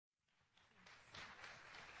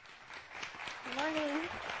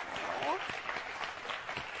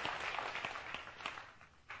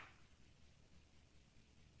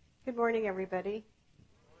Good morning, everybody.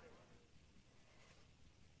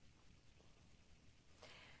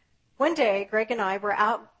 One day, Greg and I were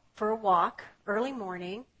out for a walk early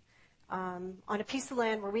morning on a piece of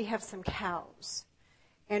land where we have some cows.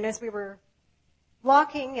 And as we were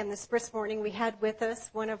walking in this brisk morning, we had with us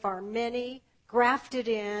one of our many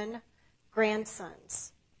grafted-in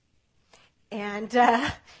grandsons. And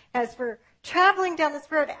as we're traveling down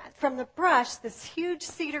this road, from the brush, this huge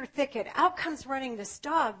cedar thicket, out comes running this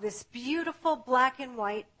dog, this beautiful black and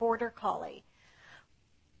white border collie.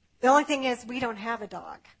 The only thing is, we don't have a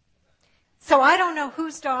dog. So I don't know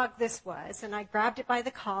whose dog this was, and I grabbed it by the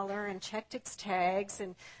collar and checked its tags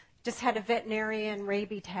and just had a veterinarian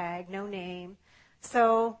rabies tag, no name.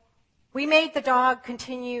 So we made the dog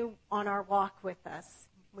continue on our walk with us.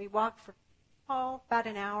 We walked for, about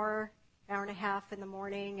an hour and a half in the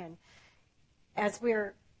morning, and as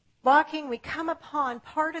we're walking, we come upon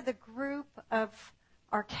part of the group of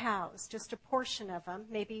our cows, just a portion of them,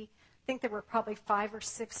 maybe, I think there were probably 5 or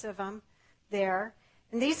 6 of them there.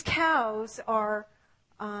 And these cows are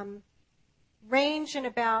range in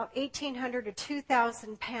about 1,800 to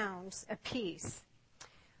 2,000 pounds apiece.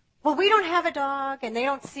 Well, we don't have a dog, and they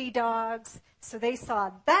don't see dogs, so they saw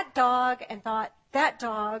that dog and thought that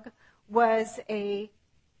dog was a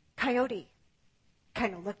coyote.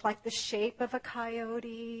 Kind of looked like the shape of a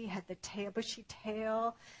coyote, had the tail, bushy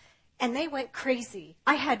tail, and they went crazy.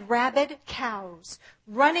 I had rabid cows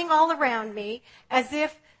running all around me as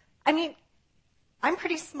if, I'm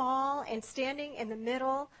pretty small and standing in the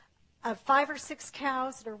middle of 5 or 6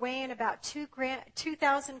 cows that are weighing about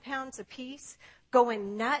 2,000 pounds apiece,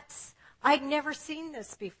 going nuts. I'd never seen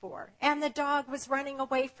this before. And the dog was running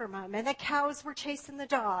away from them, and the cows were chasing the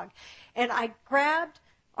dog. And I grabbed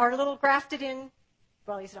our little grafted-in,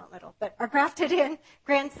 well, he's not little, but our grafted-in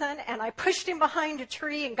grandson, and I pushed him behind a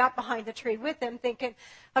tree and got behind the tree with him, thinking,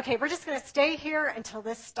 okay, we're just going to stay here until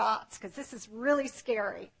this stops, because this is really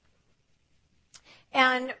scary.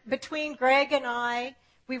 And between Greg and I,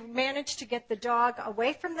 we managed to get the dog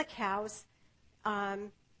away from the cows,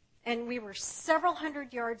 and we were several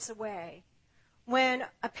hundred yards away when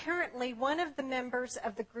apparently one of the members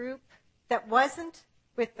of the group that wasn't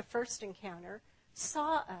with the first encounter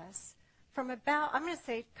saw us from about, I'm going to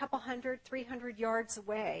say, a couple 100, 300 yards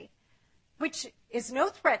away, which is no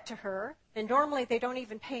threat to her, and normally they don't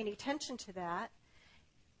even pay any attention to that.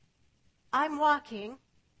 I'm walking,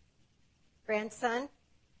 grandson,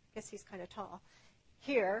 I guess he's kind of tall,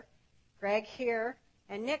 here, Greg here,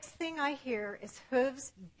 and next thing I hear is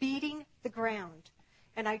hooves beating the ground.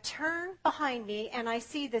 And I turn behind me, and I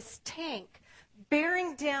see this tank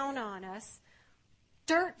bearing down on us,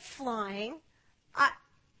 dirt flying.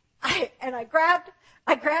 I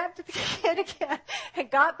grabbed the kid again and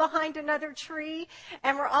got behind another tree,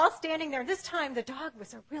 and we're all standing there. This time the dog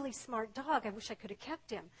was a really smart dog. I wish I could have kept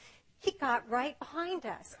him. He got right behind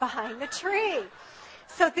us, behind the tree.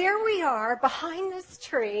 So there we are behind this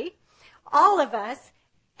tree, all of us,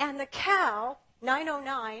 and the cow,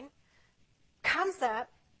 909, comes up,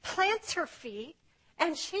 plants her feet,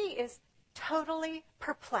 and she is totally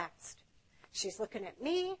perplexed. She's looking at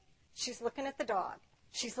me. She's looking at the dog.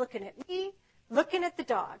 She's looking at me, looking at the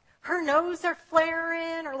dog. Her nose are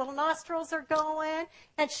flaring, her little nostrils are going,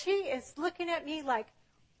 and she is looking at me like,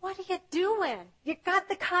 what are you doing? You got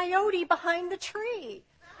the coyote behind the tree.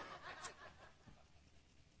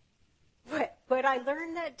 What I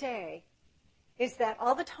learned that day is that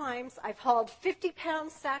all the times I've hauled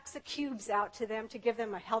 50-pound sacks of cubes out to them to give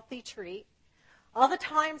them a healthy treat, all the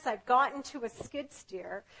times I've gotten to a skid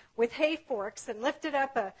steer with hay forks and lifted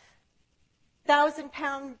up a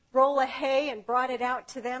 1,000-pound roll of hay and brought it out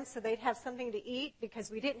to them so they'd have something to eat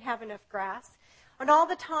because we didn't have enough grass. And all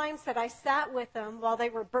the times that I sat with them while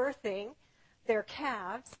they were birthing their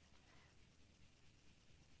calves,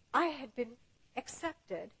 I had been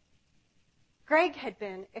accepted. Greg had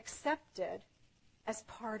been accepted as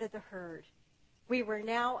part of the herd. We were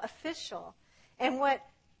now official. And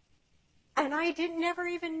I never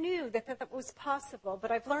even knew that was possible,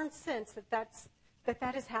 but I've learned since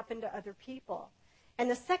that has happened to other people. And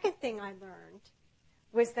the second thing I learned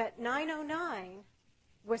was that 909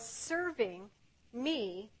 was serving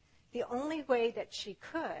me the only way that she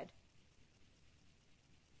could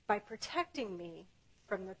by protecting me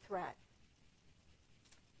from the threat.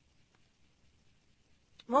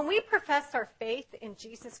 When we profess our faith in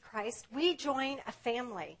Jesus Christ, we join a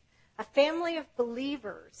family of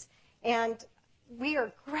believers, and we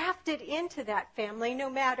are grafted into that family no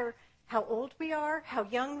matter how old we are, how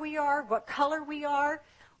young we are, what color we are,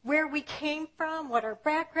 where we came from, what our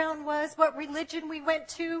background was, what religion we went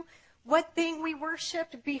to. what thing we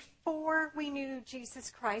worshiped before we knew Jesus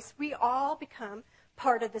Christ, we all become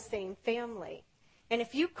part of the same family. And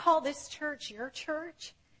if you call this church your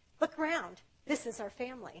church, look around. This is our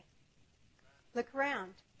family. Look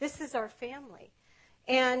around. This is our family.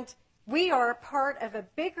 And we are part of a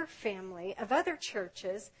bigger family of other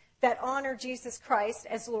churches that honor Jesus Christ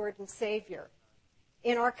as Lord and Savior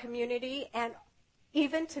in our community and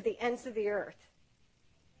even to the ends of the earth.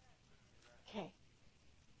 Okay.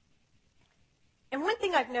 And one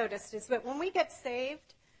thing I've noticed is that when we get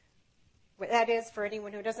saved, that is, for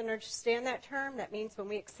anyone who doesn't understand that term, that means when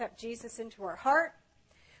we accept Jesus into our heart,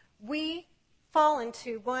 we fall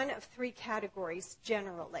into one of three categories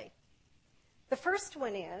generally. The first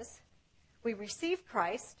one is we receive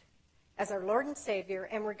Christ as our Lord and Savior,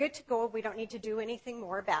 and we're good to go. We don't need to do anything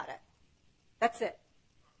more about it. That's it.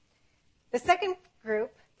 The second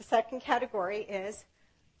group, the second category is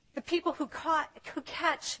the people who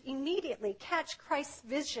immediately catch Christ's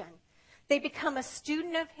vision. They become a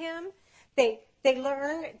student of Him. They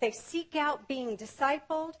learn, they seek out being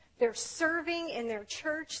discipled. They're serving in their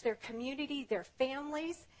church, their community, their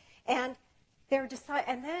families, and then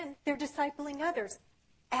they're discipling others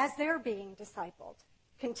as they're being discipled,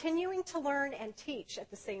 continuing to learn and teach at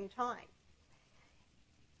the same time.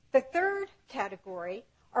 The third category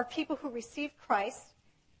are people who receive Christ,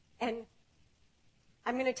 and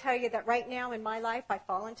I'm going to tell you that right now in my life I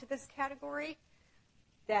fall into this category,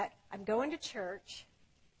 that I'm going to church,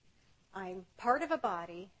 I'm part of a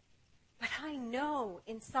body, but I know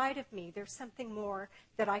inside of me there's something more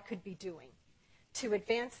that I could be doing to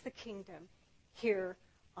advance the kingdom here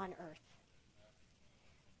on earth.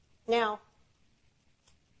 Now,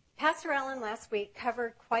 Pastor Allen last week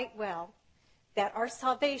covered quite well that our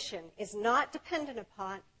salvation is not dependent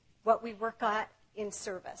upon what we work at in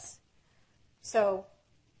service. So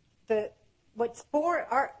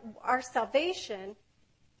our salvation,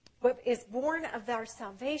 what is born of our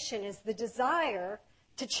salvation is the desire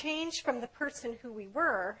to change from the person who we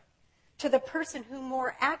were to the person who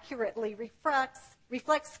more accurately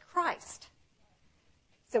reflects Christ.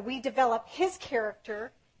 So we develop His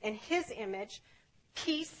character and His image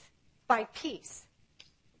piece by piece.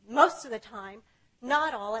 Most of the time,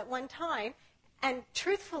 not all at one time. And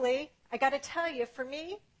truthfully, I got to tell you, for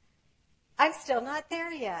me, I'm still not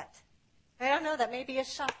there yet. I don't know, that may be a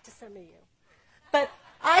shock to some of you. But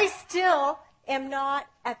I still am not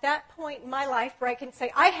at that point in my life where I can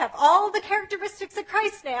say, I have all the characteristics of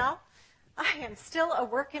Christ now. I am still a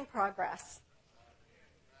work in progress.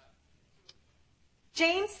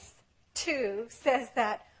 James 2 says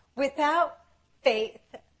that without faith,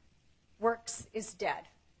 works is dead.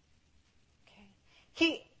 Okay.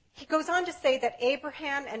 He goes on to say that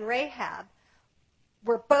Abraham and Rahab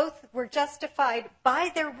were justified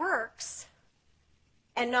by their works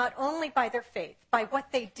and not only by their faith, by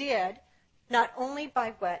what they did, not only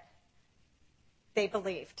by what they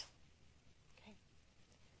believed. Okay.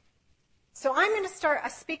 So I'm going to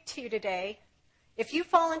speak to you today. If you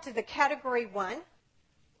fall into the category 1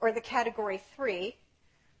 or the category 3,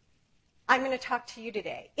 I'm going to talk to you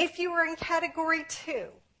today. If you are in category 2,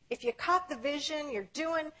 if you caught the vision, you're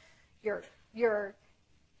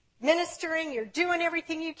ministering, you're doing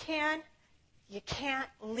everything you can't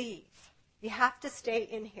leave. You have to stay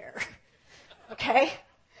in here. Okay?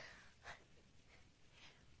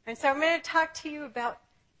 And so I'm going to talk to you about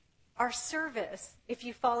our service, if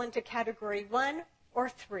you fall into category 1 or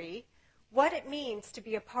 3, what it means to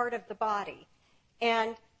be a part of the body.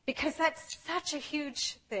 And because that's such a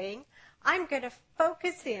huge thing, I'm going to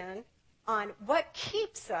focus in on what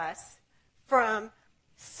keeps us from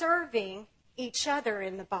serving each other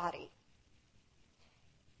in the body.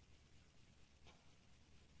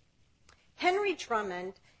 Henry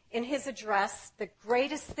Drummond, in his address, The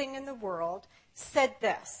Greatest Thing in the World, said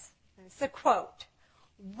this, and it's a quote,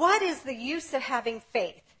 "What is the use of having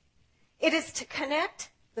faith? It is to connect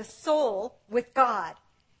the soul with God.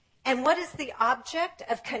 And what is the object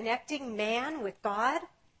of connecting man with God?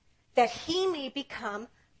 That he may become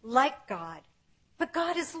like God. But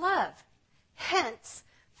God is love. Hence,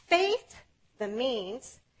 faith, the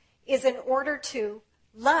means, is in order to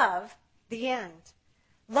love, the end.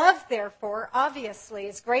 Love, therefore, obviously,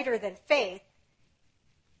 is greater than faith."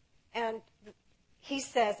 And he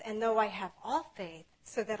says, "And though I have all faith,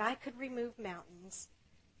 so that I could remove mountains,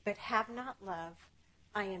 but have not love,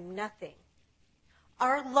 I am nothing."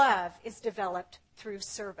 Our love is developed through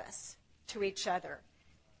service to each other.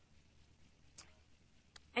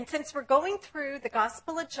 And since we're going through the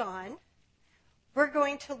Gospel of John, we're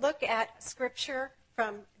going to look at scripture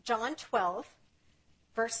from John 12,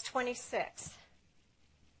 verse 26.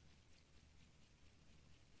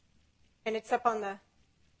 and it's up on the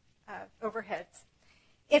overheads.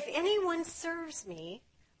 If anyone serves me,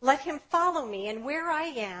 let him follow me, and where I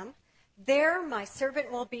am, there my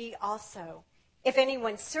servant will be also. If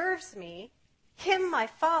anyone serves me, him my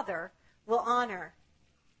Father will honor.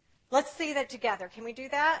 Let's see that together. Can we do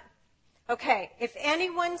that? Okay. If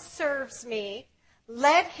anyone serves me,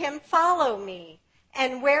 let him follow me.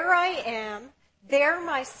 And where I am, there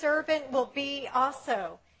my servant will be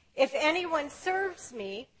also. If anyone serves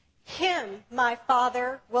me, him my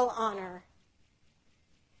Father will honor.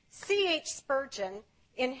 C.H. Spurgeon,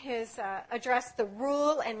 in his address, The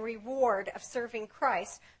Rule and Reward of Serving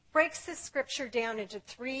Christ, breaks this scripture down into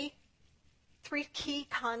three key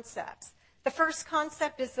concepts. The first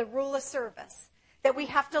concept is the rule of service, that we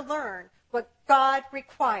have to learn what God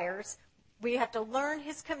requires. We have to learn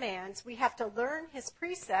his commands. We have to learn his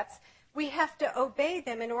precepts. We have to obey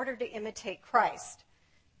them in order to imitate Christ.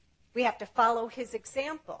 We have to follow his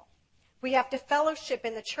example. We have to fellowship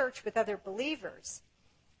in the church with other believers.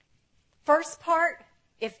 First part,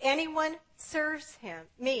 if anyone serves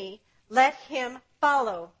me, let him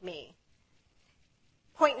follow me.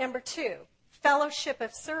 Point number 2, fellowship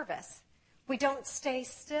of service. We don't stay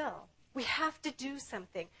still. We have to do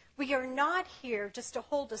something. We are not here just to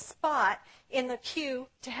hold a spot in the queue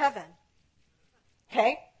to heaven.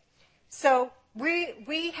 Okay? So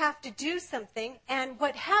we have to do something, and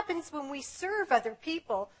what happens when we serve other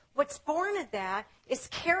people, what's born of that is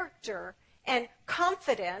character and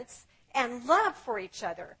confidence and love for each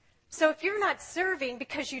other. So if you're not serving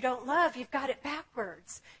because you don't love, you've got it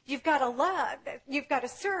backwards. You've got to love, you've got to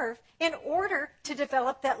serve in order to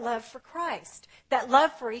develop that love for Christ, that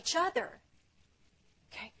love for each other.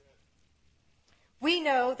 Okay? We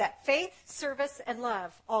know that faith, service, and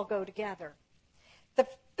love all go together. The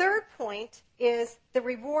third point is the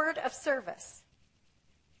reward of service.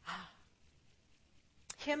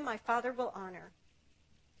 Him my Father will honor.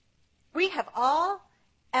 We have all,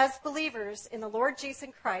 as believers in the Lord Jesus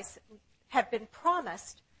Christ, have been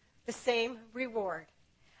promised the same reward.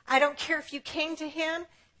 I don't care if you came to him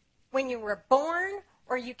when you were born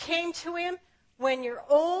or you came to him when you're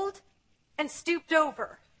old and stooped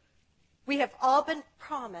over. We have all been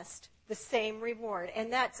promised the same reward,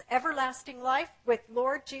 and that's everlasting life with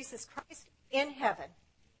Lord Jesus Christ in heaven.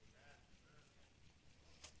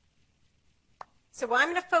 So what I'm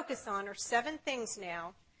going to focus on are 7 things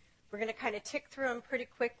now. We're going to kind of tick through them pretty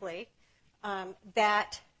quickly. Some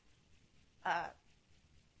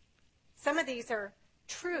of these are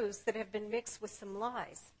truths that have been mixed with some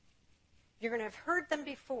lies. You're going to have heard them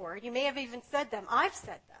before. You may have even said them. I've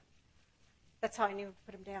said them. That's how I knew to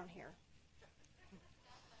put them down here.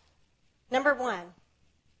 Number 1,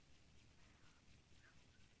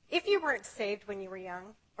 if you weren't saved when you were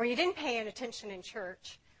young, or you didn't pay any attention in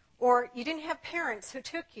church, or you didn't have parents who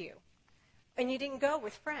took you, and you didn't go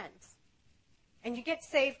with friends, and you get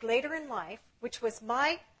saved later in life, which was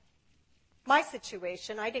my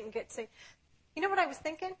situation. I didn't get saved. You know what I was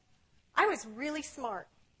thinking? I was really smart.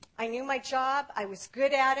 I knew my job. I was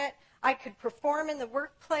good at it. I could perform in the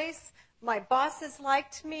workplace. My bosses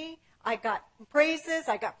liked me. I got raises.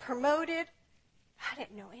 I got promoted. I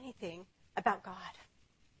didn't know anything about God.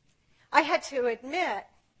 I had to admit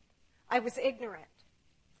I was ignorant.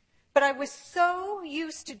 But I was so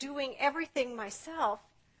used to doing everything myself,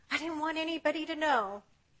 I didn't want anybody to know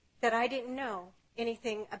that I didn't know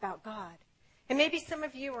anything about God. And maybe some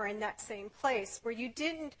of you are in that same place where you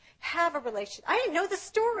didn't have a relationship. I didn't know the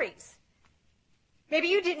stories. Maybe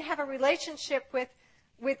you didn't have a relationship with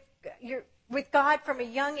God from a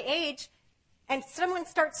young age, and someone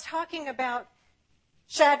starts talking about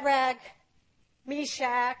Shadrach,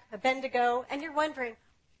 Meshach, Abednego, and you're wondering,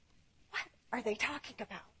 what are they talking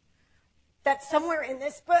about? That's somewhere in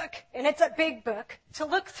this book, and it's a big book to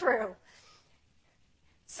look through.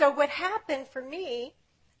 So what happened for me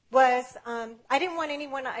was I didn't want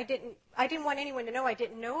anyone to know I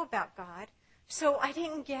didn't know about God, so I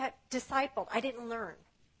didn't get discipled. I didn't learn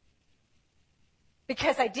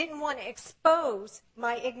because I didn't want to expose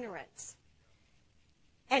my ignorance.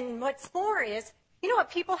 And what's more is, you know what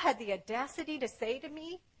people had the audacity to say to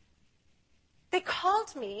me? They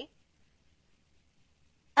called me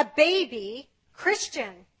a baby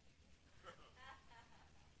Christian.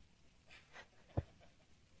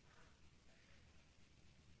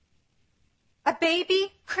 A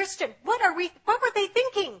baby Christian. What were they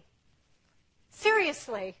thinking?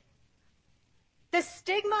 Seriously. The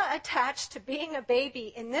stigma attached to being a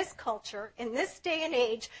baby in this culture, in this day and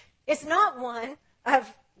age, is not one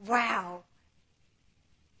of, wow.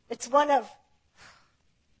 It's one of,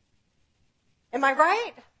 am I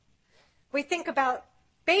right? We think about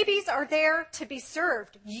Babies are there to be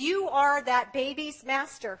served. You are that baby's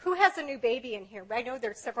master. Who has a new baby in here? I know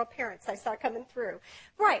there's several parents I saw coming through.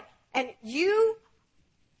 Right. And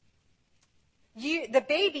the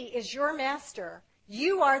baby is your master.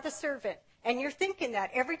 You are the servant. And you're thinking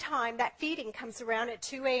that every time that feeding comes around at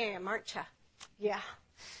 2 a.m., aren't you? Yeah.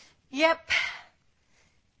 Yep.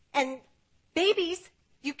 And babies,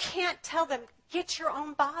 you can't tell them, get your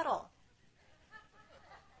own bottle.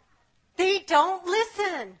 They don't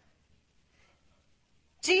listen.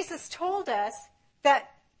 Jesus told us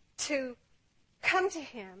that to come to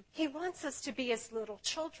him, he wants us to be as little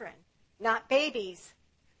children, not babies.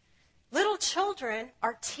 Little children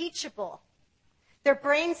are teachable. Their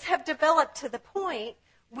brains have developed to the point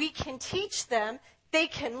we can teach them, they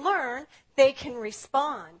can learn, they can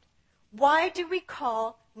respond. Why do we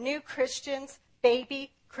call new Christians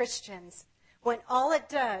baby Christians when all it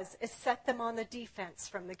does is set them on the defense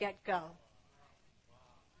from the get-go?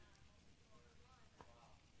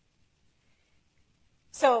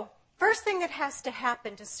 So, first thing that has to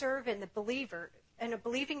happen to serve in a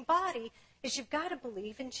believing body, is you've got to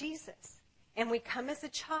believe in Jesus. And we come as a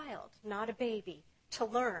child, not a baby, to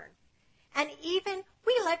learn. And even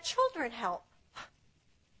we let children help.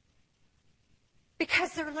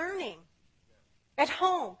 Because they're learning. At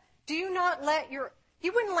home, you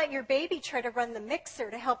wouldn't let your baby try to run the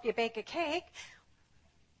mixer to help you bake a cake.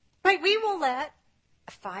 But we will let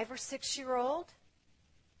a 5 or 6-year-old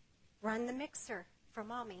run the mixer for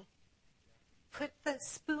mommy.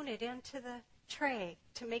 Spoon it into the tray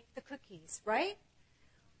to make the cookies, right?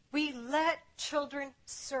 We let children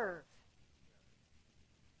serve.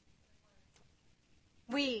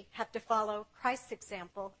 We have to follow Christ's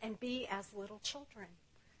example and be as little children.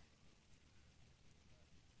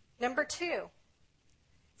 Number 2,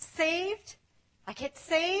 saved. I get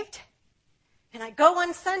saved and I go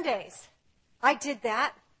on Sundays. I did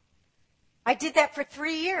that. I did that for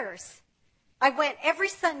 3 years. I went every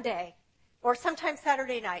Sunday, or sometimes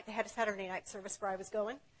Saturday night. They had a Saturday night service where I was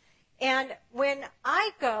going. And when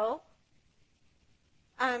I go,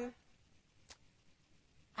 I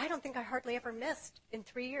don't think I hardly ever missed in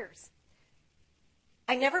 3 years.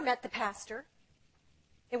 I never met the pastor.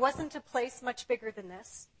 It wasn't a place much bigger than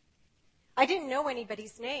this. I didn't know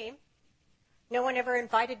anybody's name. No one ever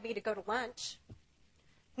invited me to go to lunch.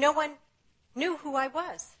 No one knew who I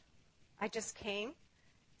was. I just came,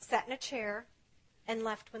 sat in a chair, and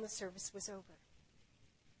left when the service was over.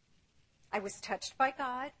 I was touched by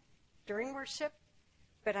God during worship,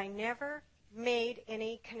 but I never made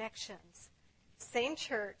any connections. Same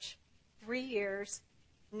church, 3 years,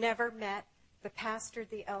 never met the pastor,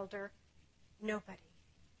 the elder, nobody.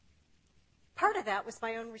 Part of that was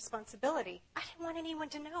my own responsibility. I didn't want anyone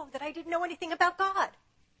to know that I didn't know anything about God.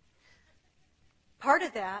 Part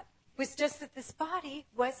of that was just that this body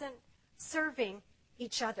wasn't serving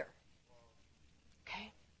each other.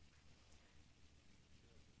 Okay?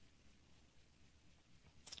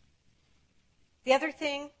 The other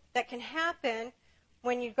thing that can happen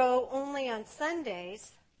when you go only on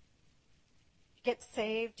Sundays, you get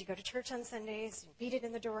saved, you go to church on Sundays, you beat it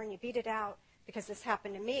in the door and you beat it out, because this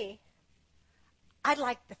happened to me. I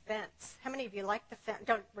like the fence. How many of you like the fence?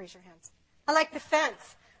 Don't raise your hands. I like the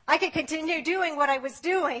fence. I could continue doing what I was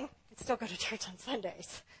doing and still go to church on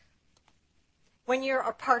Sundays. When you're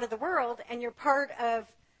a part of the world and you're part of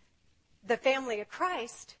the family of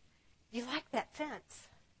Christ, you like that fence.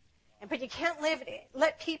 But you can't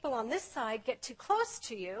let people on this side get too close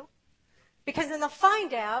to you, because then they'll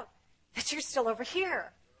find out that you're still over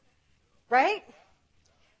here. Right?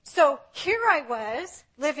 So here I was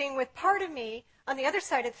living with part of me on the other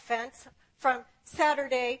side of the fence from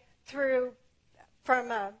Monday through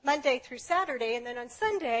Saturday, and then on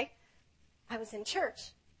Sunday I was in church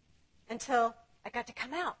until I got to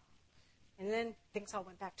come out. And then things all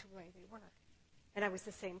went back to the way they were. And I was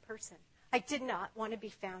the same person. I did not want to be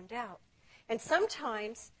found out. And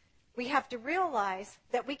sometimes we have to realize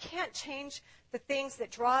that we can't change the things that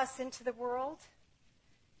draw us into the world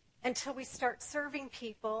until we start serving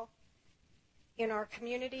people in our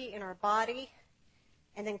community, in our body.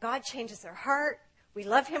 And then God changes our heart. We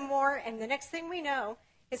love him more. And the next thing we know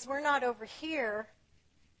is we're not over here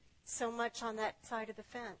so much on that side of the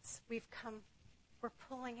fence. We're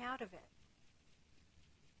pulling out of it.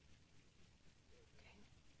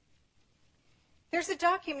 There's a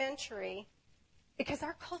documentary, because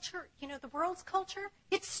our culture, the world's culture,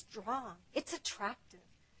 it's strong. It's attractive.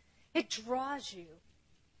 It draws you.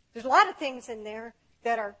 There's a lot of things in there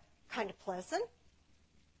that are kind of pleasant,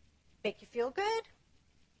 make you feel good,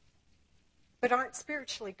 but aren't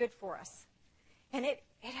spiritually good for us. And it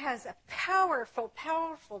has a powerful,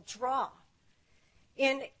 powerful draw.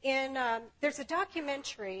 There's a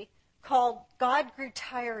documentary called God Grew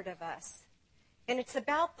Tired of Us, and it's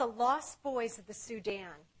about the lost boys of the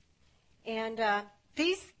Sudan. And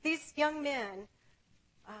these young men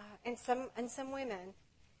and some women,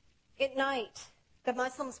 at night, the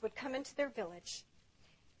Muslims would come into their village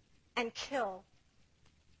and kill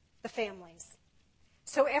the families.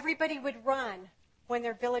 So everybody would run when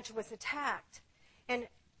their village was attacked. And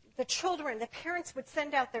the parents would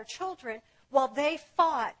send out their children while they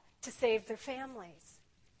fought to save their families.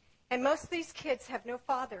 And most of these kids have no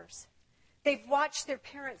fathers. They've watched their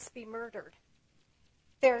parents be murdered.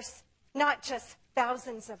 There's not just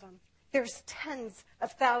thousands of them. There's tens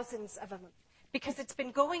of thousands of them, because it's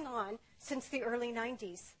been going on since the early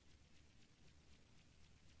 90s.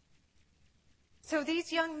 So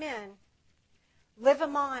these young men live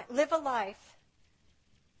a life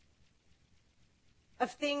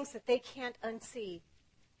of things that they can't unsee.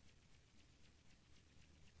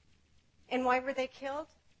 And why were they killed?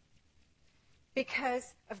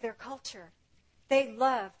 Because of their culture. They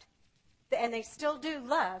loved, and they still do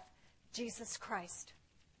love, Jesus Christ.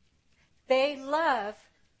 They love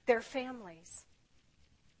their families.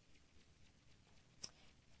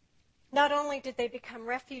 Not only did they become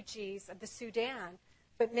refugees of the Sudan,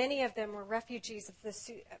 but many of them were refugees of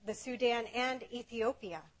the Sudan and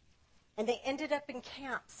Ethiopia. And they ended up in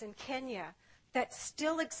camps in Kenya that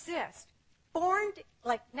still exist. Formed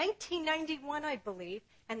like 1991, I believe,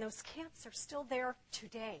 and those camps are still there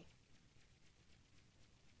today.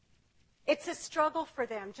 It's a struggle for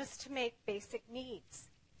them just to make basic needs.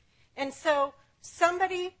 And so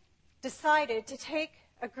somebody decided to take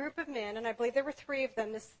a group of men, and I believe there were 3 of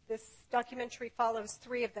them. This documentary follows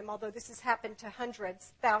 3 of them, although this has happened to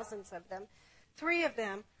hundreds, thousands of them. 3 of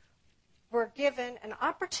them were given an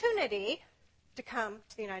opportunity to come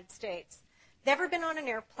to the United States. Never been on an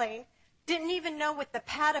airplane, didn't even know what the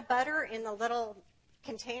pat of butter in the little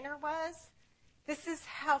container was. This is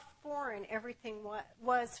how foreign everything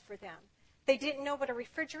was for them. They didn't know what a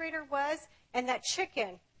refrigerator was, and that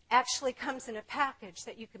chicken actually comes in a package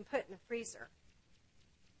that you can put in the freezer.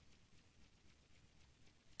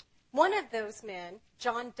 One of those men,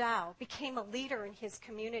 John Dow, became a leader in his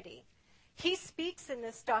community. He speaks in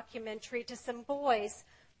this documentary to some boys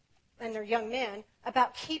and their young men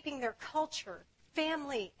about keeping their culture,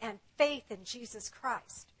 family, and faith in Jesus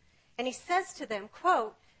Christ. And he says to them,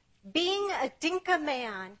 quote, "Being a Dinka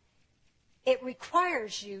man, it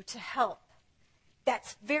requires you to help.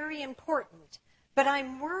 That's very important. But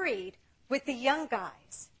I'm worried with the young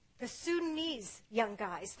guys, the Sudanese young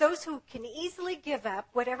guys, those who can easily give up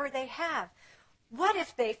whatever they have. What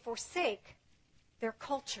if they forsake their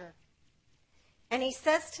culture?" And he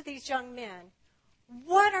says to these young men,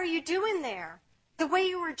 "What are you doing there? The way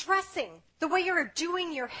you are dressing, the way you are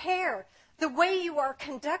doing your hair, the way you are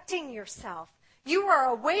conducting yourself. You are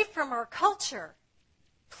away from our culture.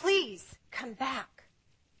 Please come back."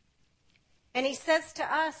 And he says to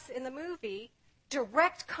us in the movie,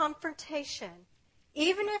 direct confrontation.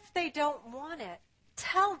 Even if they don't want it,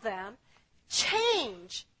 tell them,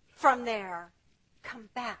 change from there. Come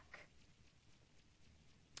back.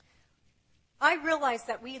 I realize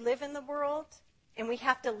that we live in the world and we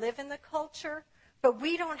have to live in the culture, but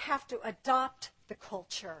we don't have to adopt the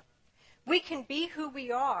culture. We can be who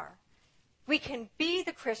we are. We can be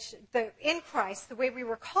the Christian, in Christ, the way we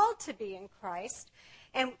were called to be in Christ,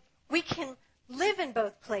 and we can live in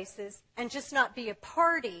both places and just not be a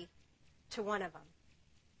party to one of them.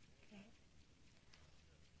 Okay.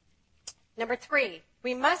 Number 3,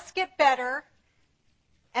 we must get better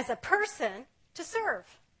as a person to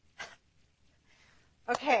serve.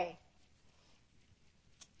 Okay.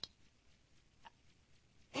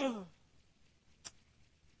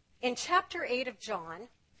 In chapter 8 of John,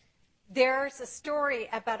 there's a story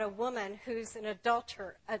about a woman who's an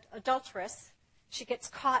adulteress. She gets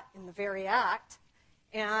caught in the very act,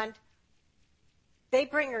 and they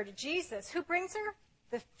bring her to Jesus. Who brings her?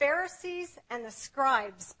 The Pharisees and the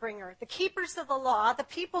scribes bring her. The keepers of the law, the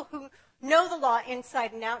people who know the law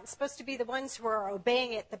inside and out, and supposed to be the ones who are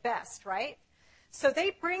obeying it the best, right? So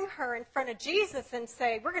they bring her in front of Jesus and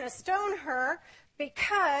say, "We're going to stone her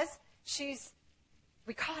because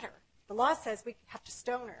we caught her. The law says we have to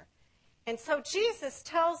stone her." And so Jesus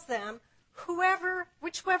tells them,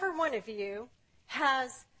 whichever one of you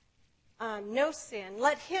has no sin,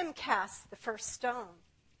 let him cast the first stone.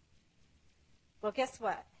 Well, guess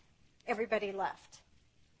what? Everybody left.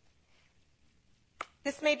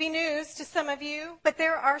 This may be news to some of you, but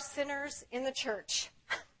there are sinners in the church.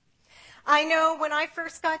 I know when I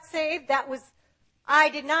first got saved, I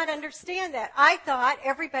did not understand that. I thought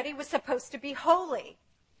everybody was supposed to be holy.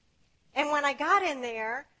 And when I got in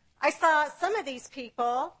there, I saw some of these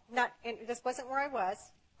people, and this wasn't where I was,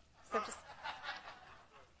 so just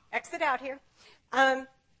exit out here, not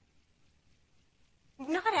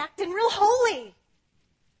acting real holy,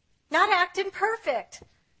 not acting perfect.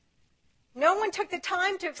 No one took the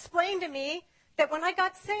time to explain to me that when I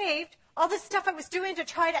got saved, all this stuff I was doing to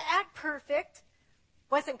try to act perfect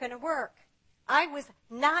wasn't going to work. I was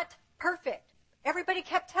not perfect. Everybody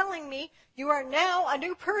kept telling me, you are now a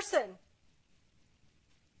new person.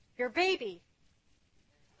 You're a baby.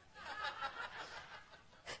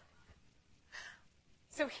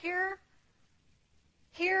 So here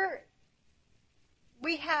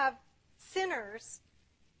we have sinners,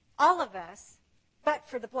 all of us, but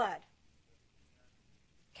for the blood.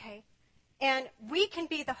 Okay? And we can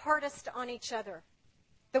be the hardest on each other.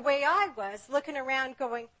 The way I was, looking around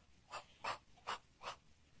going,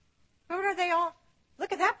 what are they all?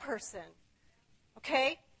 Look at that person.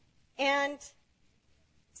 Okay? And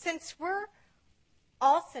since we're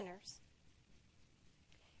all sinners,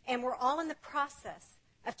 and we're all in the process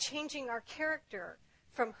of changing our character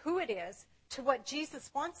from who it is to what Jesus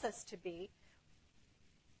wants us to be,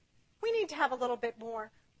 we need to have a little bit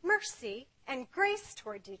more mercy and grace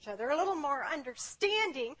toward each other, a little more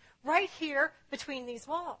understanding right here between these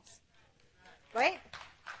walls. Right?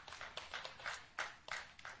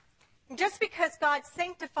 And just because God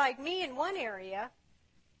sanctified me in one area,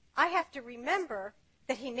 I have to remember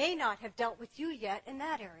that he may not have dealt with you yet in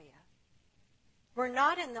that area. We're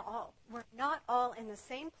not all in the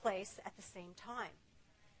same place at the same time.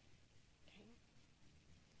 Okay.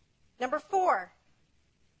 Number 4.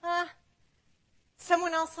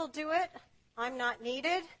 Someone else will do it. I'm not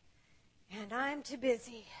needed. And I'm too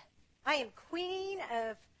busy. I am queen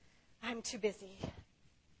of I'm too busy.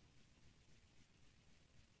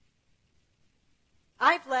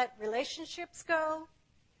 I've let relationships go,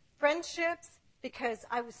 friendships, because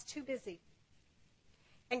I was too busy.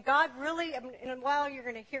 And God really, in a while you're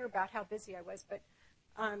going to hear about how busy I was, but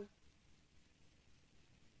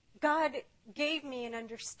God gave me an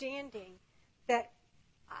understanding that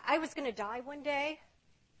I was going to die one day.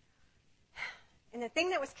 And the thing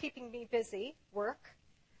that was keeping me busy, work,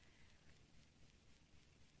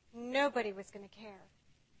 nobody was going to care,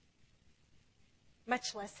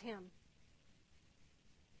 much less him.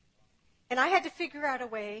 And I had to figure out a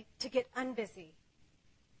way to get unbusy.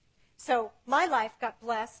 So my life got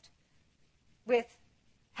blessed with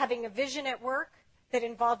having a vision at work that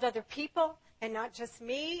involved other people and not just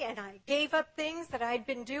me. And I gave up things that I'd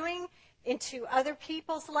been doing into other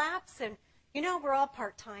people's laps. And, we're all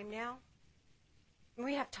part-time now. And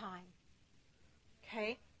we have time.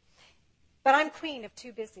 Okay? But I'm queen of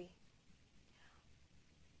too busy.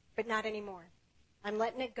 But not anymore. I'm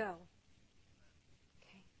letting it go.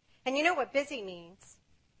 Okay? And you know what busy means?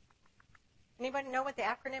 Anybody know what the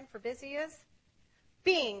acronym for busy is?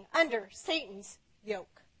 Being under Satan's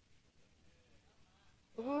yoke.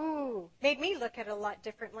 Ooh, made me look at it a lot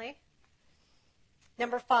differently.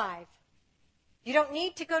 Number 5, you don't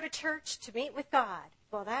need to go to church to meet with God.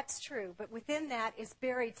 Well, that's true, but within that is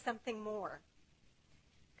buried something more.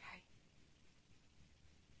 Okay.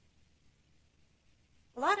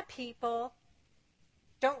 A lot of people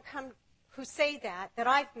who say that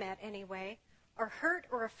I've met anyway, are hurt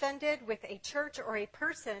or offended with a church or a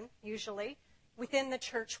person, usually, within the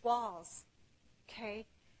church walls. Okay?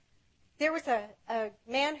 There was a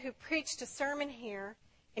man who preached a sermon here,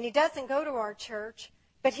 and he doesn't go to our church,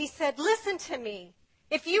 but he said, listen to me.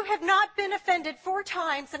 If you have not been offended 4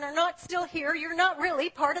 times and are not still here, you're not really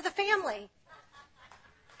part of the family.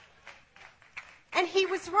 And he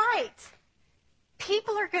was right.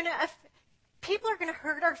 People are going to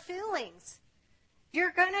hurt our feelings.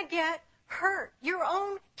 You're going to get hurt. Your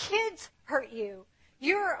own kids hurt you.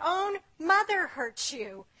 Your own mother hurts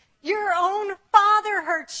you. Your own father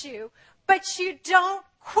hurts you. But you don't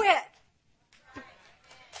quit.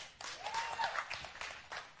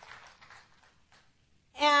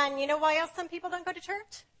 And you know why else some people don't go to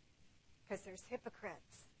church? Because there's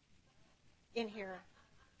hypocrites in here.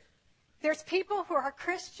 There's people who are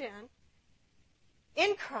Christian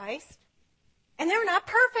in Christ, and they're not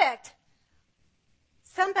perfect.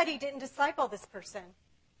 Somebody didn't disciple this person.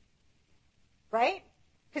 Right?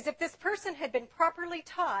 Because if this person had been properly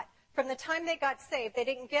taught from the time they got saved, they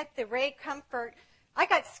didn't get the Ray Comfort. I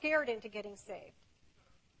got scared into getting saved.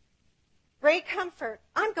 Ray Comfort,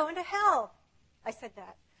 I'm going to hell. I said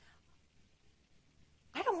that.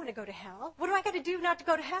 I don't want to go to hell. What do I got to do not to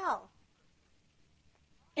go to hell?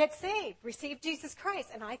 Get saved, receive Jesus Christ.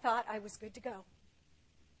 And I thought I was good to go. I'm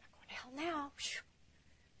not going to hell now.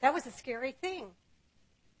 That was a scary thing.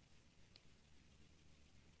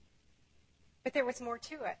 But there was more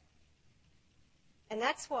to it. And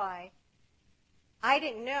that's why I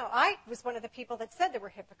didn't know. I was one of the people that said there were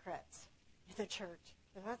hypocrites in the church.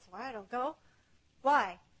 And that's why I don't go.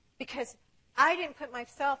 Why? Because I didn't put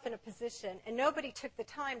myself in a position, and nobody took the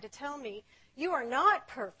time to tell me, you are not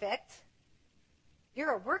perfect.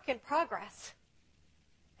 You're a work in progress.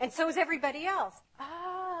 And so is everybody else.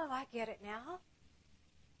 Oh, I get it now.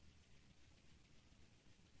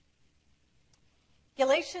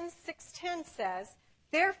 Galatians 6:10 says,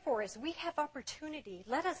 therefore, as we have opportunity,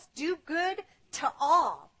 let us do good to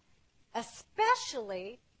all,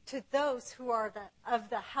 especially to those who are of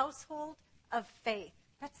the household of faith.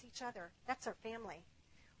 That's each other. That's our family,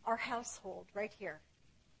 our household right here.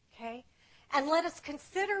 Okay? And let us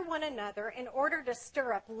consider one another in order to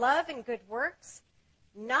stir up love and good works,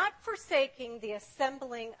 not forsaking the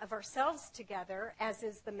assembling of ourselves together, as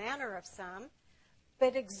is the manner of some,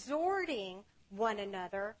 but exhorting one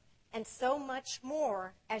another, and so much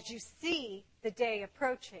more as you see the day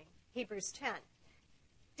approaching. Hebrews 10.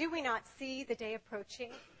 Do we not see the day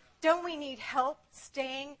approaching? Don't we need help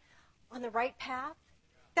staying on the right path?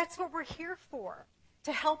 That's what we're here for,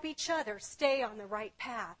 to help each other stay on the right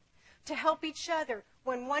path, to help each other.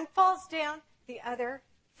 When one falls down, the other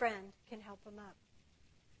friend can help them up.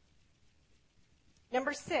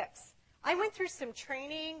 Number 6, I went through some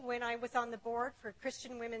training when I was on the board for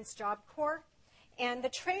Christian Women's Job Corps, and the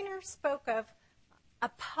trainer spoke of a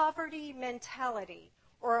poverty mentality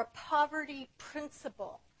or a poverty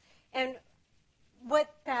principle. And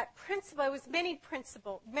what that principle, it was many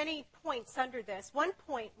points under this. One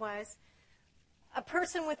point was a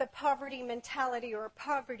person with a poverty mentality or a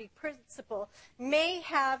poverty principle may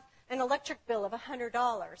have an electric bill of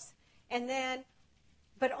 $100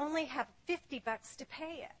 but only have $50 to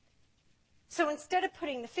pay it. So instead of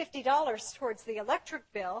putting the $50 towards the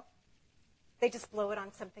electric bill, they just blow it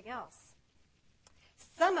on something else.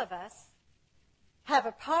 Some of us have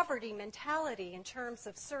a poverty mentality in terms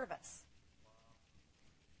of service.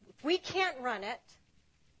 If we can't run it,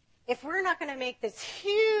 if we're not going to make this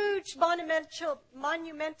huge,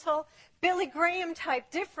 monumental Billy Graham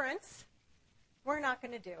type difference, we're not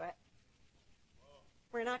going to do it.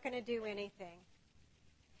 We're not going to do anything.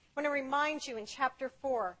 I want to remind you in chapter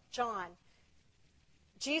 4, John,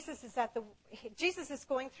 Jesus is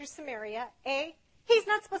going through Samaria. A, he's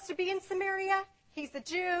not supposed to be in Samaria. He's a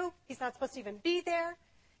Jew. He's not supposed to even be there.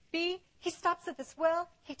 B, he stops at this well.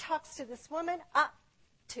 He talks to this woman.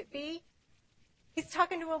 To B, he's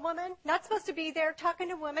talking to a woman, not supposed to be there, talking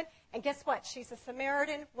to a woman. And guess what? She's a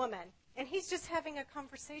Samaritan woman. And he's just having a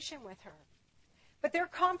conversation with her. But their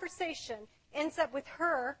conversation ends up with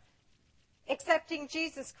her accepting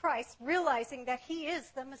Jesus Christ, realizing that he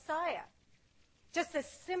is the Messiah. Just a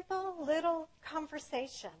simple little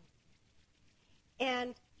conversation.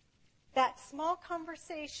 And that small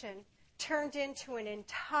conversation turned into an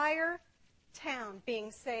entire town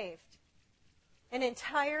being saved. An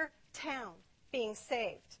entire town being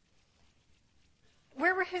saved.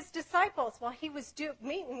 Where were his disciples while he was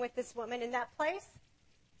meeting with this woman in that place?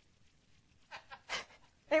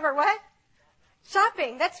 They were what?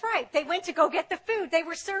 Shopping. That's right. They went to go get the food. They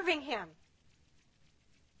were serving him.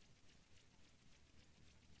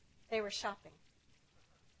 They were shopping.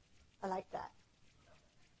 I like that.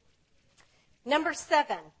 Number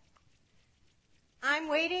 7. I'm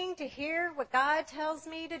waiting to hear what God tells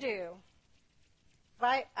me to do.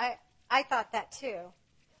 I thought that too.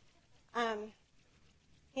 Have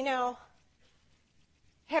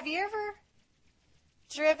you ever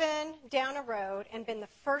driven down a road and been the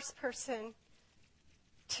first person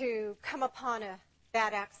to come upon a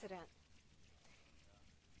bad accident?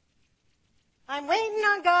 I'm waiting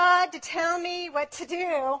on God to tell me what to do.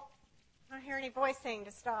 I don't hear any voice saying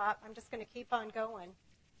to stop. I'm just going to keep on going.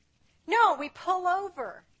 No, we pull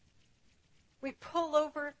over. We pull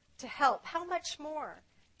over to help. How much more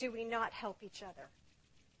do we not help each other?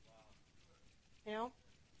 You know?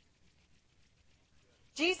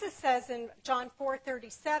 Jesus says in John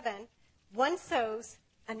 4:37, one sows,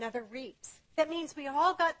 another reaps. That means we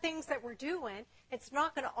all got things that we're doing. It's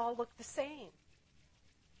not going to all look the same.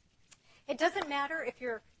 It doesn't matter if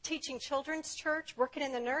you're teaching children's church, working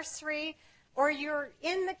in the nursery, or you're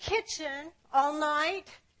in the kitchen all night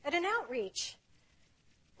at an outreach,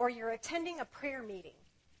 or you're attending a prayer meeting.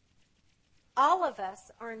 All of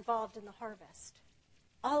us are involved in the harvest.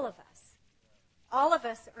 All of us. All of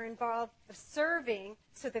us are involved in serving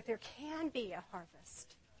so that there can be a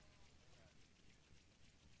harvest.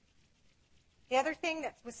 The other thing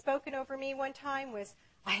that was spoken over me one time was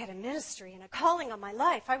I had a ministry and a calling on my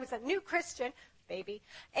life. I was a new Christian, baby,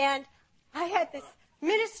 and I had this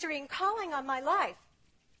ministry and calling on my life.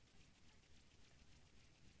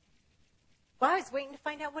 Well, I was waiting to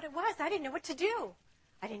find out what it was. I didn't know what to do.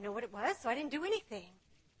 I didn't know what it was, so I didn't do anything.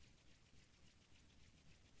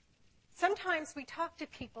 Sometimes we talk to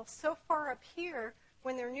people so far up here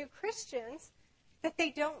when they're new Christians that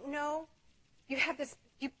they don't know. You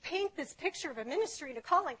paint this picture of a ministry and a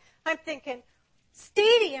calling. I'm thinking,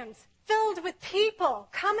 stadiums filled with people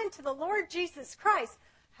coming to the Lord Jesus Christ.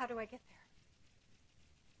 How do I get there?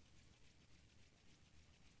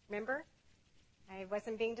 Remember? I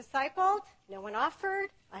wasn't being discipled. No one offered.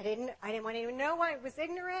 I didn't want anyone to know I was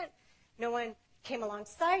ignorant. No one came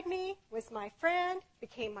alongside me, was my friend,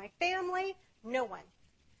 became my family. No one.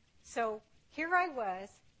 So here I was.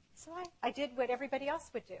 So I did what everybody else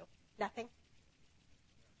would do. Nothing.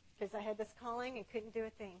 Because I had this calling and couldn't do a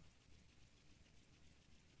thing.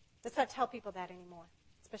 Let's not tell people that anymore,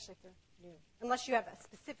 especially if they're new. Unless you have a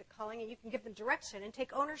specific calling and you can give them direction and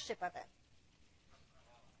take ownership of it.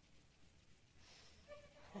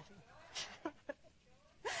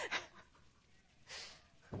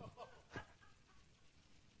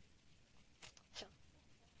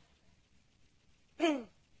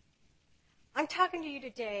 I'm talking to you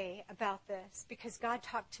today about this because God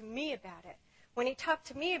talked to me about it. When he talked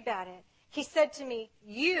to me about it, he said to me,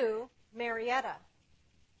 you, Marietta.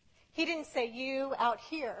 He didn't say you out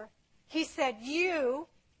here. He said you,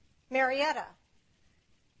 Marietta.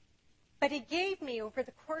 But he gave me, over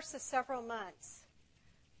the course of several months,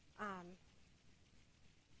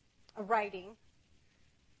 a writing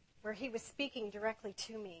where he was speaking directly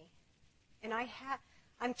to me. And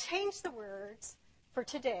I'm changed the words for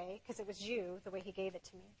today, because it was you, the way he gave it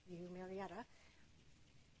to me, you, Marietta,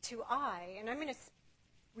 to I. And I'm going to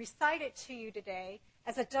recite it to you today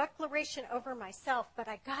as a declaration over myself, but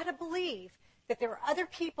I got to believe that there are other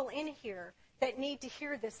people in here that need to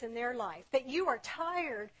hear this in their life, that you are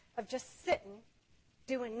tired of just sitting,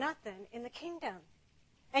 doing nothing in the kingdom.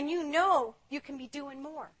 And you know you can be doing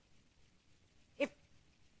more.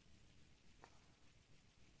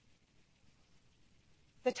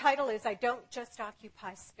 The title is, I Don't Just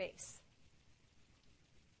Occupy Space.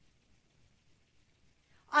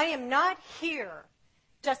 I am not here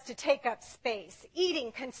just to take up space,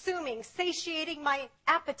 eating, consuming, satiating my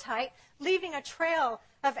appetite, leaving a trail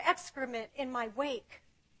of excrement in my wake.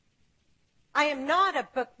 I am not a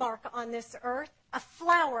bookmark on this earth, a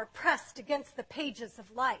flower pressed against the pages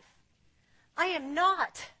of life. I am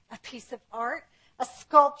not a piece of art, a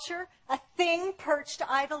sculpture, a thing perched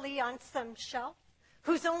idly on some shelf,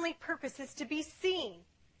 whose only purpose is to be seen,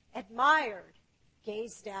 admired,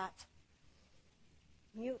 gazed at,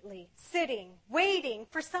 mutely, sitting, waiting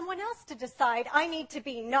for someone else to decide I need to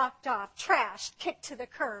be knocked off, trashed, kicked to the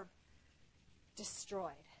curb,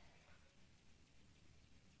 destroyed.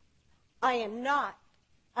 I am not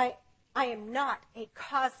a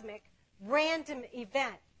cosmic, random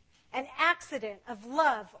event, an accident of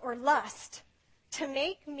love or lust to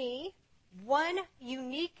make me one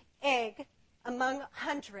unique egg among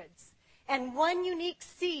hundreds, and one unique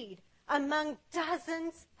seed among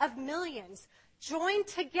dozens of millions, joined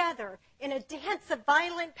together in a dance of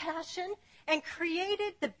violent passion and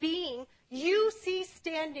created the being you see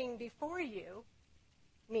standing before you,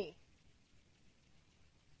 me.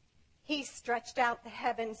 He stretched out the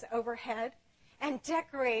heavens overhead and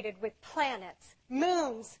decorated with planets,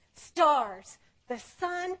 moons, stars, the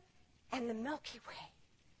sun, and the Milky Way.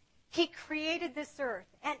 He created this earth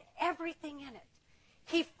and everything in it.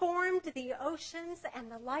 He formed the oceans and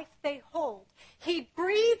the life they hold. He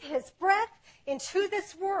breathed his breath into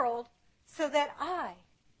this world so that I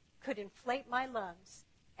could inflate my lungs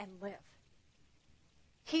and live.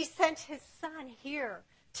 He sent his son here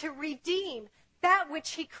to redeem that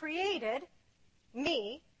which he created,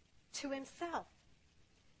 me, to himself,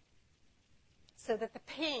 so that the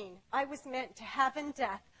pain I was meant to have in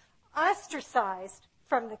death, ostracized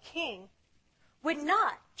from the king, would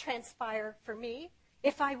not transpire for me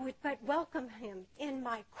if I would but welcome him in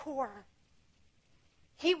my core.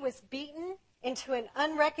 He was beaten into an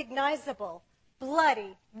unrecognizable,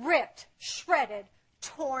 bloody, ripped, shredded,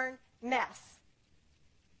 torn mess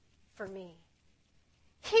for me.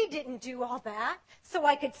 He didn't do all that so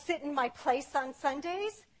I could sit in my place on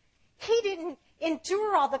Sundays. He didn't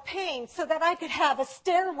endure all the pain so that I could have a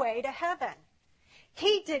stairway to heaven.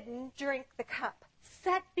 He didn't drink the cup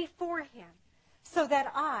set before him so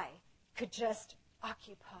that I could just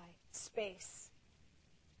occupy space.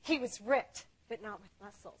 He was ripped, but not with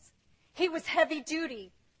muscles. He was heavy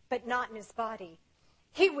duty, but not in his body.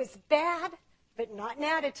 He was bad, but not in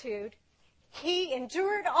attitude. He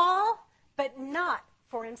endured all, but not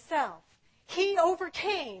for himself. He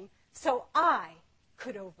overcame so I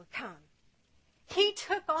could overcome. He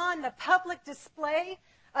took on the public display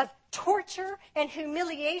of torture and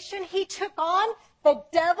humiliation. He took on the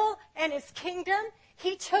devil and his kingdom.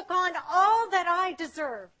 He took on all that I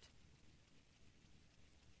deserved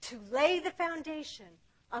to lay the foundation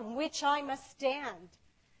on which I must stand,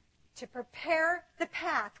 to prepare the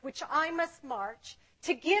path which I must march,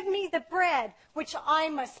 to give me the bread which I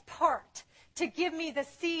must part, to give me the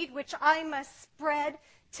seed which I must spread,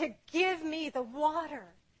 to give me the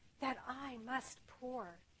water that I must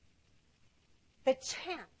pour. The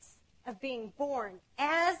chance of being born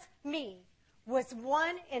as me was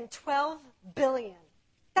 1 in 12 billion.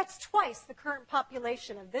 That's twice the current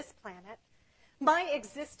population of this planet. My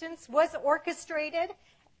existence was orchestrated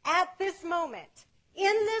at this moment,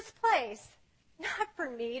 in this place, not for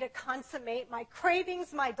me to consummate my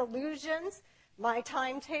cravings, my delusions, my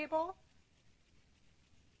timetable,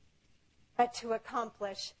 but to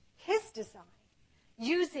accomplish his design,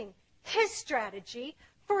 using his strategy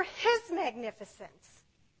for his magnificence.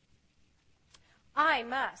 I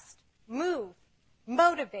must move,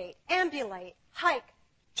 motivate, ambulate, hike,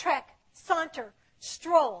 trek, saunter,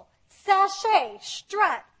 stroll, sashay,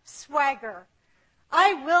 strut, swagger.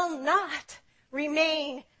 I will not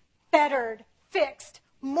remain fettered, fixed,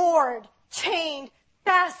 moored, chained,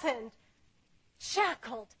 fastened,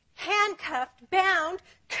 shackled, handcuffed, bound,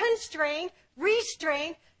 constrained,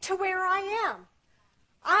 restrained to where I am.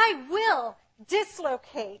 I will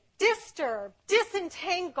dislocate, disturb,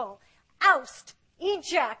 disentangle, oust,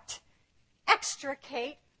 eject,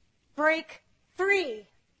 extricate, break free.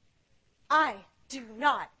 I do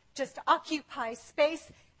not just occupy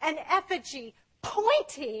space, an effigy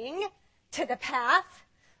pointing to the path.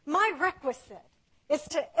 My requisite is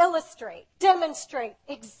to illustrate, demonstrate,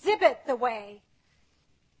 exhibit the way,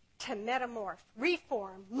 to metamorph,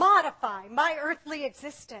 reform, modify my earthly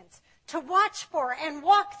existence, to watch for and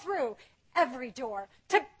walk through every door,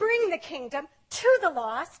 to bring the kingdom to the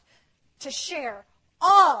lost, to share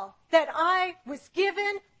all that I was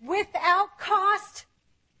given without cost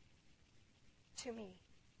to me.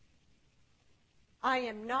 I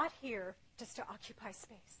am not here just to occupy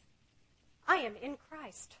space. I am in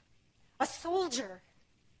Christ, a soldier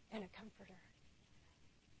and a comforter.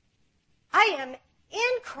 I am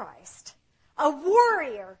in Christ, a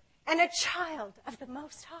warrior and a child of the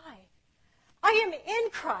Most High. I am in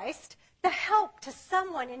Christ, the help to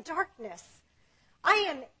someone in darkness. I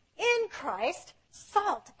am in Christ,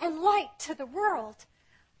 salt and light to the world.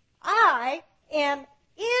 I am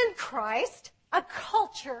in Christ, a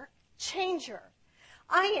culture changer.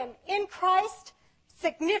 I am in Christ,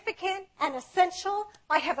 significant and essential.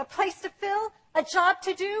 I have a place to fill, a job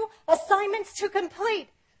to do, assignments to complete.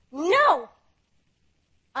 No,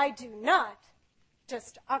 I do not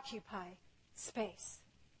just occupy space.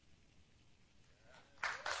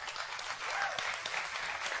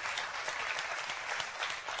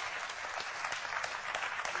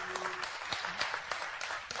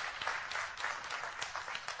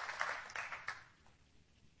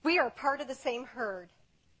 We are part of the same herd.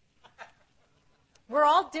 We're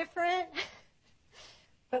all different,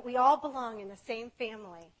 but we all belong in the same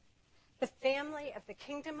family, the family of the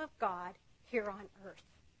kingdom of God here on earth.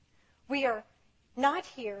 We are not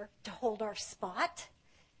here to hold our spot,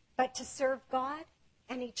 but to serve God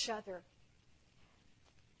and each other.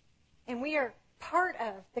 And we are part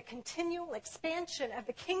of the continual expansion of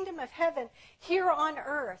the kingdom of heaven here on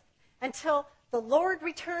earth until the Lord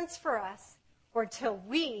returns for us or until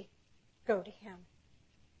we go to him.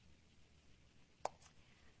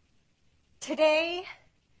 Today,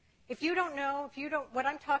 if you don't know, what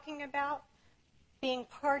I'm talking about, being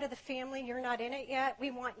part of the family, you're not in it yet, we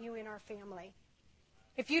want you in our family.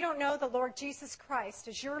 If you don't know the Lord Jesus Christ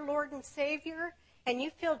as your Lord and Savior, and you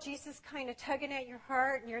feel Jesus kind of tugging at your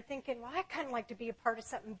heart, and you're thinking, well, I kind of like to be a part of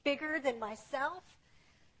something bigger than myself,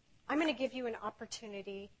 I'm going to give you an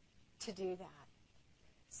opportunity to do that.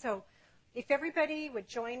 So, if everybody would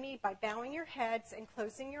join me by bowing your heads and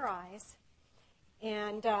closing your eyes,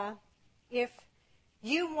 and if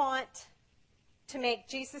you want to make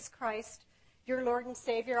Jesus Christ your Lord and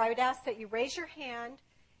Savior, I would ask that you raise your hand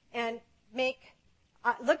and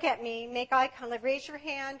look at me, make eye contact, raise your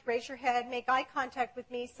hand, raise your head, make eye contact with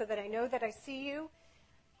me so that I know that I see you.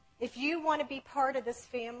 If you want to be part of this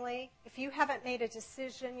family, if you haven't made a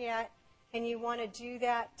decision yet and you want to do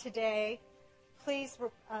that today, please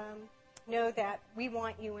know that we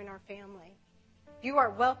want you in our family. You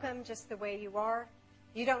are welcome just the way you are.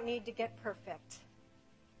 You don't need to get perfect.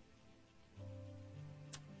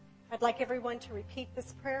 I'd like everyone to repeat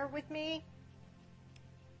this prayer with me.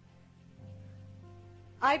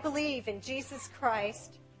 I believe in Jesus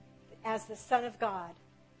Christ as the Son of God.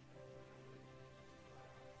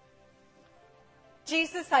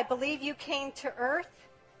 Jesus, I believe you came to earth.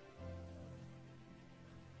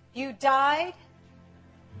 You died,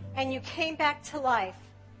 and you came back to life.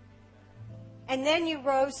 And then you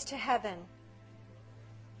rose to heaven.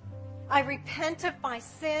 I repent of my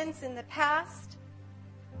sins in the past.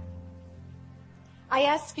 I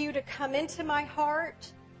ask you to come into my heart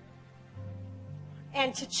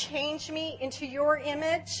and to change me into your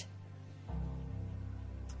image.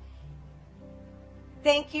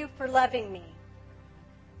 Thank you for loving me.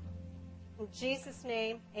 In Jesus'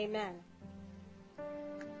 name, amen.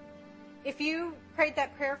 If you prayed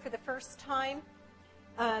that prayer for the first time,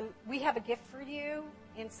 we have a gift for you.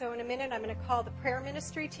 And so in a minute, I'm going to call the prayer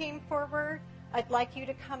ministry team forward. I'd like you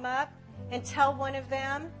to come up and tell one of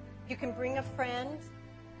them. You can bring a friend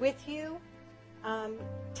with you.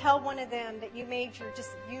 Tell one of them that you made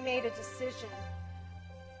a decision.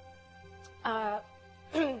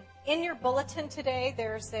 In your bulletin today,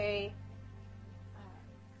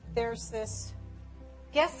 there's this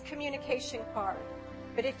guest communication card.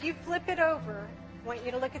 But if you flip it over, I want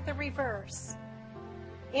you to look at the reverse.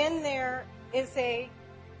 In there is a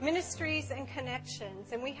ministries and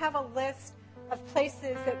connections, and we have a list of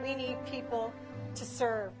places that we need people to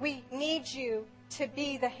serve. We need you to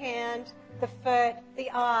be the hand, the foot,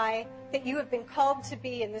 the eye that you have been called to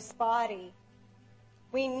be in this body.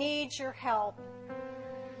 We need your help.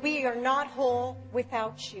 We are not whole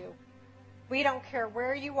without you. We don't care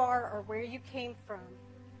where you are or where you came from.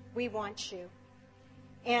 We want you.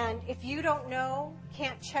 And if you don't know,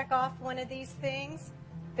 can't check off one of these things,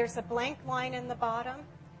 there's a blank line in the bottom,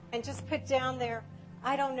 and just put down there,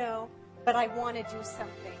 I don't know, but I want to do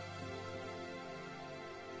something.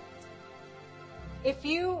 If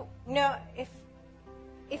you know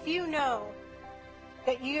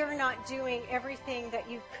that you're not doing everything that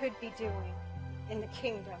you could be doing in the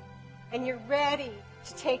kingdom, and you're ready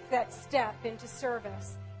to take that step into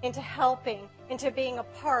service, into helping, into being a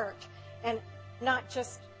part, and not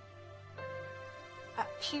just a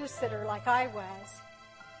pew sitter like I was.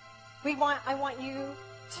 I want you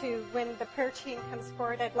to, when the prayer team comes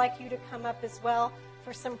forward, I'd like you to come up as well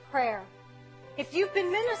for some prayer. If you've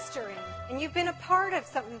been ministering and you've been a part of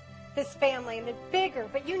this family and it's bigger,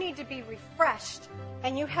 but you need to be refreshed,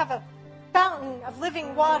 and you have a fountain of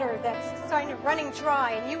living water that's starting to running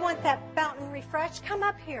dry, and you want that fountain refreshed, come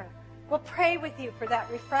up here. We'll pray with you for that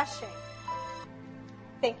refreshing.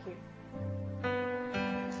 Thank you.